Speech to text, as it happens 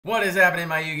What is happening,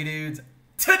 my Yugi dudes?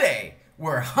 Today,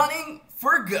 we're hunting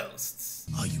for ghosts.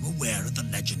 Are you aware of the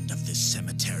legend of this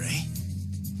cemetery?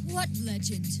 What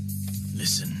legend?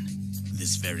 Listen,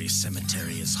 this very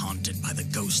cemetery is haunted by the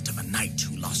ghost of a knight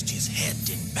who lost his head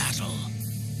in battle.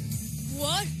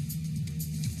 What?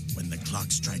 When the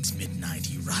clock strikes midnight,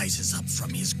 he rises up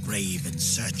from his grave in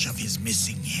search of his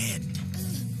missing head.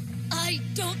 I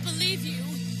don't believe you.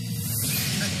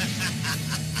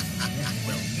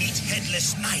 Well, meet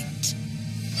Headless Knight.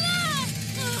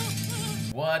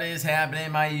 What is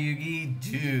happening, my Yugi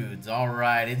dudes?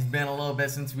 Alright, it's been a little bit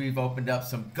since we've opened up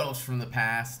some ghosts from the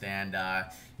past, and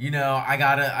you know, I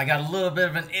got a little bit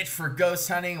of an itch for ghost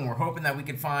hunting, and we're hoping that we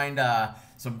can find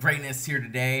some greatness here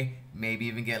today. Maybe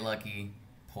even get lucky,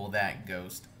 pull that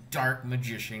ghost dark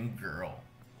magician girl.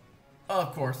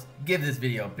 Of course, give this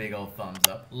video a big old thumbs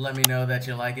up. Let me know that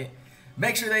you like it.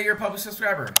 Make sure that you're a public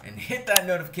subscriber and hit that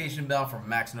notification bell for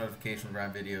max notifications when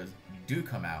videos do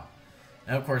come out.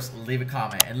 And of course, leave a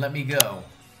comment and let me know,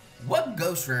 what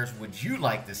ghost rares would you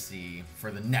like to see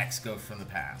for the next ghost from the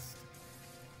past?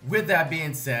 With that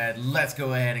being said, let's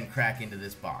go ahead and crack into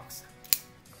this box.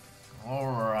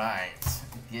 Alright,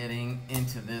 getting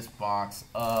into this box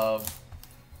of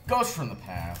ghosts from the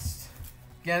past.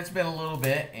 Again, it's been a little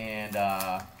bit, and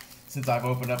since I've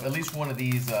opened up at least one of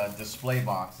these display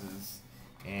boxes,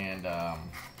 and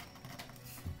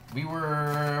we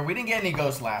didn't get any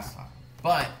ghosts last time,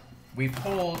 but we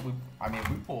pulled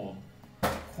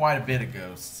quite a bit of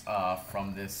ghosts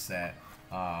from this set.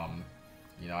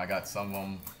 You know, I got some of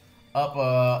them up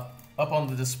on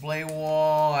the display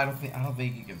wall. I don't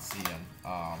think you can see them.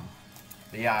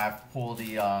 But yeah, I've pulled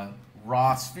the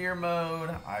raw sphere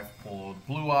mode. I've pulled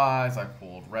blue eyes. I've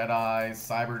pulled red eyes,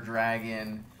 cyber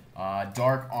dragon,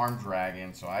 dark arm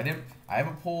dragon. So I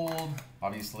haven't pulled,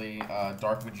 obviously,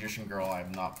 dark magician girl. I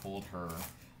have not pulled her.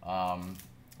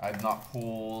 I've not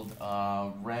pulled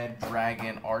red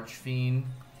dragon archfiend.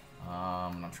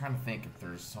 I'm trying to think if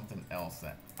there's something else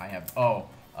that I have. Oh,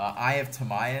 Eye of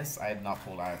Timaeus. I have not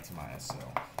pulled Eye of Timaeus. So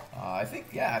I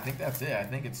think that's it. I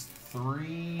think it's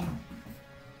 3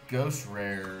 ghost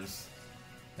rares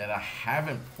that I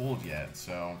haven't pulled yet.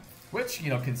 So, which, you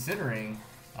know, considering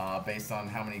based on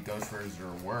how many ghost rares there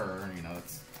were, you know,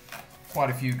 it's quite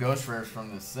a few ghost rares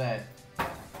from this set.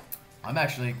 I'm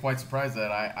actually quite surprised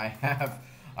that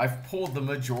I've pulled the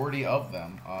majority of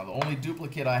them. The only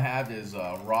duplicate I have is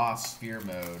raw sphere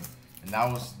mode, and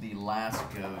that was the last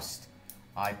ghost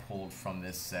I pulled from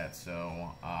this set.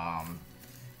 So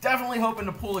definitely hoping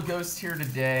to pull a ghost here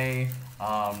today.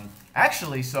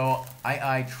 Actually, so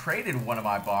I traded one of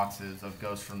my boxes of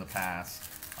ghosts from the past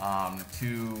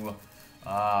to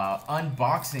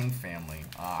Unboxing Family.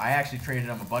 I actually traded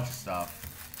them a bunch of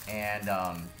stuff, and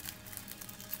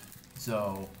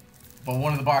but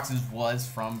one of the boxes was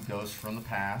from Ghosts from the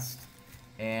Past,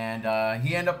 and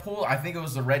he ended up pulling, I think it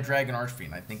was the Red Dragon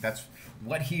Archfiend. I think that's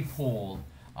what he pulled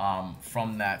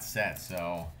from that set.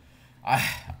 So I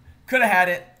could have had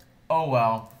it, oh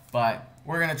well, but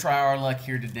we're gonna try our luck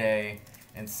here today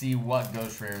and see what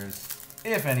ghost rares,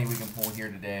 if any, we can pull here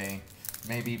today.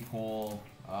 Maybe pull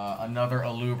another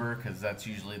eluder, because that's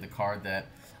usually the card that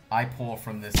I pull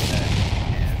from this set,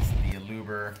 is the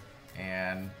eluder,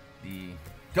 and the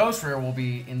ghost rare will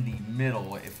be in the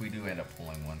middle if we do end up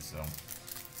pulling one. So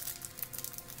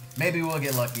maybe we'll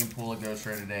get lucky and pull a ghost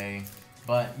rare today,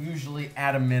 but usually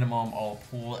at a minimum I'll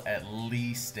pull at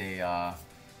least a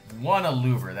one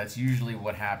eluder. That's usually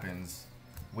what happens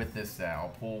with this set.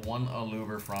 I'll pull one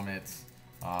eluder from it.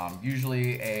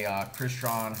 Usually a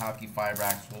Christian Hockey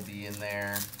Fibrax will be in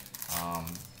there.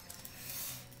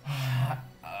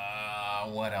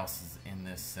 What else is in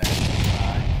this set?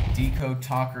 Decode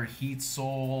Talker Heat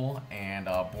Soul and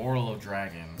Borlo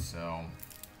Dragon. So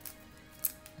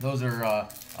those are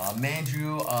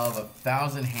Manju of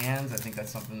 1,000 Hands. I think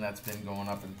that's something that's been going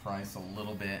up in price a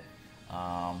little bit.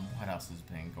 What else has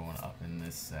been going up in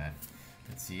this set?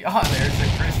 Let's see. Oh, there's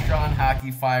a Christian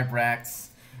Hockey Fibrax.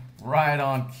 Right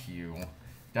on cue.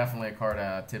 Definitely a card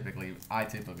I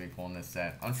typically pull in this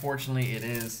set. Unfortunately, it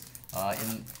is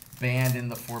banned in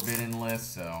the forbidden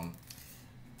list. So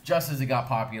just as it got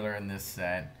popular in this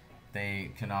set,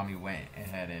 Konami went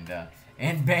ahead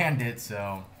and banned it.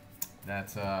 So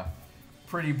that's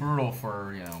pretty brutal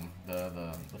for, you know,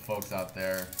 the folks out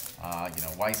there. You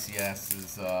know, YCS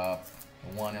is the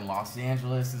one in Los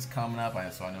Angeles is coming up.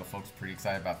 So I know folks are pretty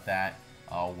excited about that.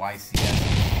 YCS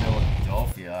in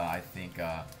Philadelphia, I think,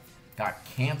 got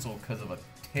canceled because of a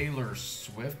Taylor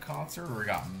Swift concert, or it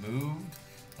got moved.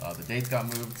 The dates got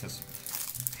moved to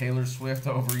Taylor Swift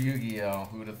over Yu-Gi-Oh!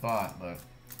 Who'd have thought? But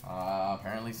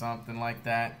apparently something like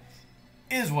that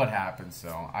is what happened.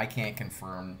 So I can't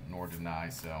confirm nor deny.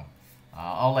 So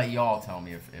I'll let y'all tell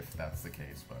me if that's the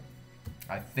case. But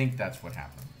I think that's what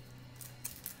happened.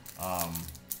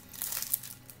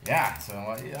 Yeah, so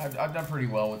I've done pretty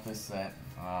well with this set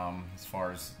as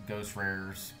far as ghost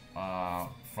rares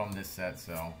from this set.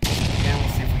 So yeah, we'll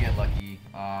see if we get lucky.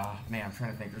 Man, I'm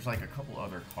trying to think. There's like a couple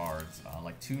other cards,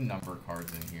 like 2 number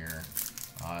cards in here.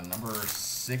 Number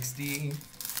 60,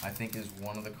 I think, is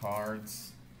one of the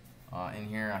cards in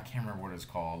here. I can't remember what it's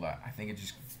called. I think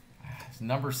it's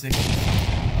number 60.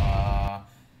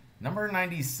 Number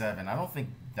 97. I don't think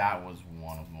that was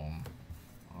one of them.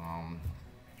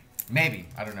 Maybe,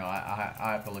 I don't know. I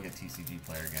have to look at TCG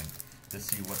Player again to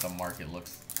see what the market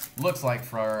looks like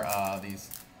for these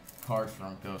cards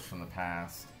from Ghosts from the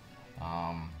Past.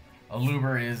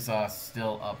 Eluder is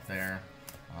still up there.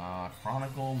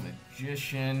 Chronicle,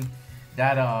 Magician,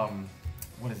 that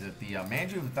what is it? The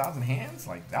Manju of 1,000 Hands.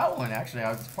 Like that one, actually,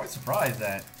 I was quite surprised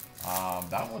that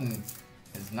that one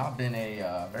has not been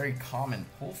a very common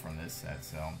pull from this set.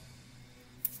 So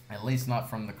at least not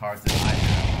from the cards that I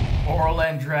have. Oral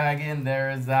End Dragon,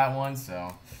 there is that one.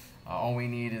 So all we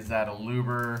need is that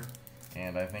Eluder,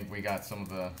 and I think we got some of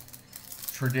the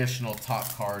traditional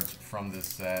top cards from this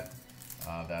set.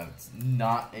 That's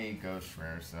not a ghost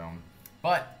rare. So,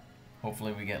 but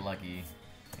hopefully we get lucky,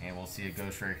 and we'll see a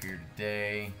ghost rare here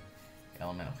today.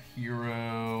 Elemental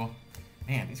Hero.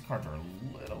 Man, these cards are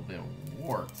a little bit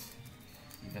warped,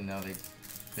 even though they've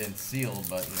been sealed.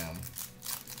 But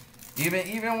you know,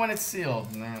 even when it's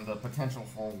sealed, man, the potential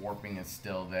for warping is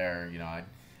still there. You know, I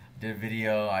did a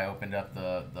video. I opened up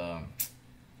the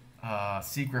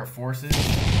Secret Forces.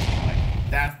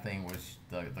 Like that thing was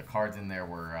the cards in there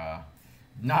were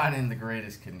not in the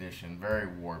greatest condition, very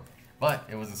warped. But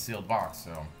it was a sealed box,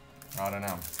 so I don't know.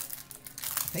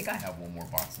 I think I have one more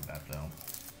box of that though,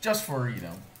 just for, you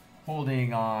know,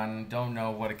 holding on. Don't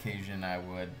know what occasion I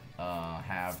would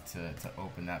have to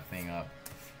open that thing up.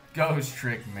 Ghost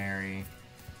Trick Mary,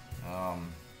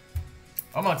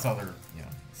 amongst other, you know,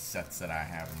 sets that I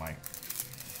have in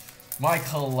my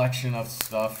collection of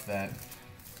stuff that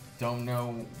don't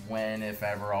know when, if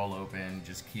ever, I'll open.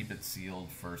 Just keep it sealed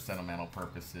for sentimental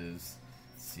purposes.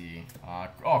 Let's see.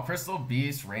 Oh, Crystal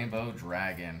Beast, Rainbow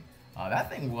Dragon. That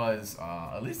thing was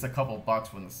at least a couple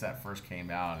bucks when the set first came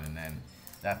out, and then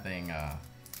that thing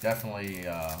definitely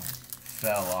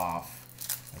fell off.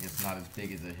 Like, it's not as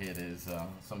big as a hit as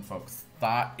some folks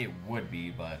thought it would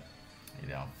be, but you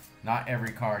know, not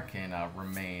every card can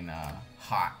remain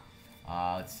hot.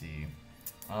 Let's see.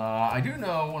 I do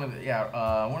know one of the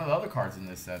one of the other cards in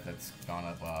this set that's gone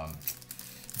up.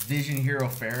 Vision Hero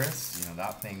Ferris. You know,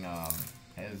 that thing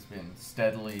has been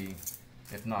steadily,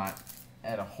 if not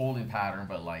at a holding pattern,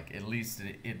 but like at least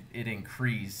it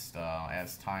increased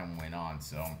as time went on.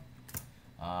 So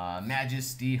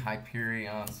Majesty,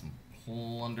 Hyperion, some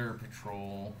Plunder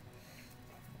Patrol.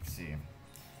 Let's see.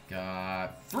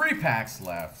 Got 3 packs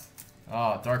left.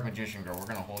 Oh, Dark Magician Girl. We're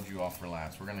gonna hold you off for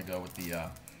last. We're gonna go with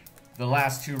the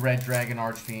last 2 Red Dragon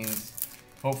Archfiends.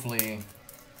 Hopefully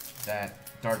that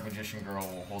Dark Magician Girl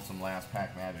will hold some last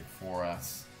pack magic for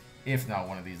us. If not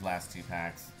one of these last 2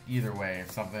 packs. Either way,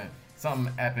 if something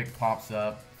epic pops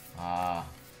up,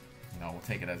 you know, we'll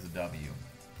take it as a W.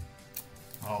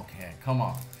 Okay, come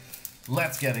on.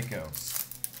 Let's get a ghost.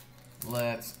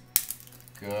 Let's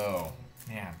go.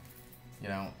 Man, you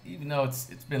know, even though it's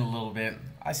been a little bit,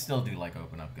 I still do like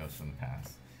open up Ghosts from the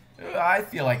Past. I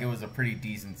feel like it was a pretty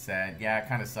decent set. Yeah, it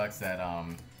kind of sucks that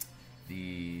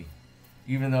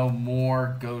even though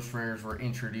more ghost rares were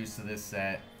introduced to this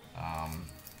set,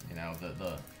 you know,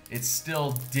 it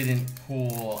still didn't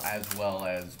pull as well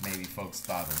as maybe folks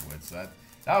thought it would. So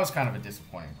that was kind of a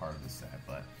disappointing part of the set.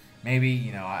 But maybe,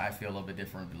 you know, I feel a little bit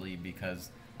differently because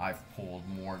I've pulled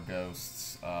more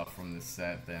ghosts from this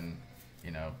set than,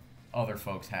 you know, other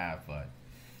folks have. But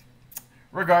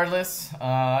regardless,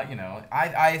 you know,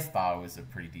 I thought it was a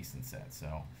pretty decent set.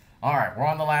 So, all right, we're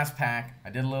on the last pack. I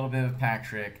did a little bit of a pack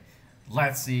trick.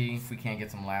 Let's see if we can't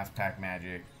get some last pack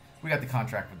magic. We got the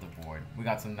Contract with the Void. We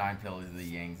got some 9 Pillars of the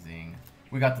Yang Zing.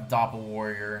 We got the Doppel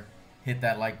Warrior. Hit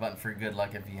that like button for good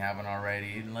luck if you haven't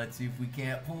already. And let's see if we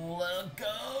can't pull a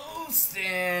ghost.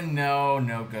 And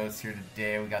no ghosts here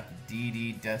today. We got the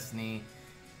DD Destiny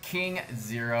King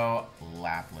Zero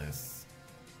Lapis.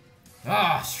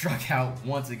 Struck out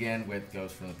once again with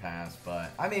Ghosts from the Past.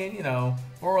 But, I mean, you know,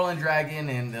 Oral and Dragon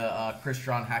and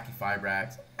Crystron Hacky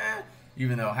Fibrax.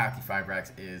 Even though Hacky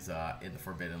Fibrax is in the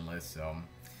Forbidden List, so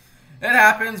it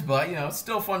happens. But, you know, it's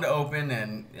still fun to open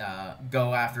and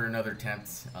go after another attempt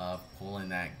of pulling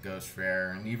that Ghost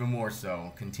Rare. And even more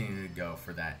so, continue to go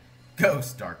for that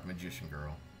Ghost Dark Magician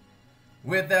Girl.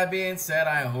 With that being said,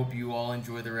 I hope you all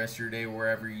enjoy the rest of your day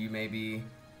wherever you may be.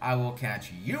 I will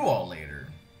catch you all later.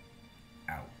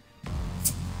 Out.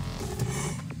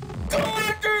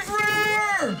 Collector's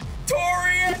Rare!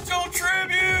 Toriental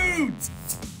Tribute!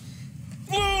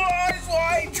 Blue Eyes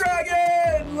White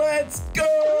Dragon! Let's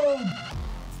go!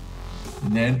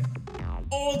 And then,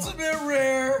 Ultimate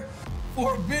Rare!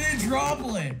 Forbidden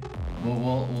Droplet!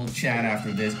 We'll chat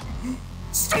after this.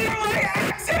 Starlight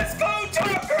Access Code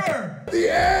Talker! The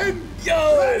end! Yo!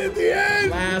 Right at the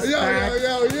end! Last yo, pack. yo,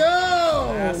 yo,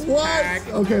 yo! Last What? pack.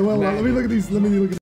 Okay, well, let me look at these. Let me look at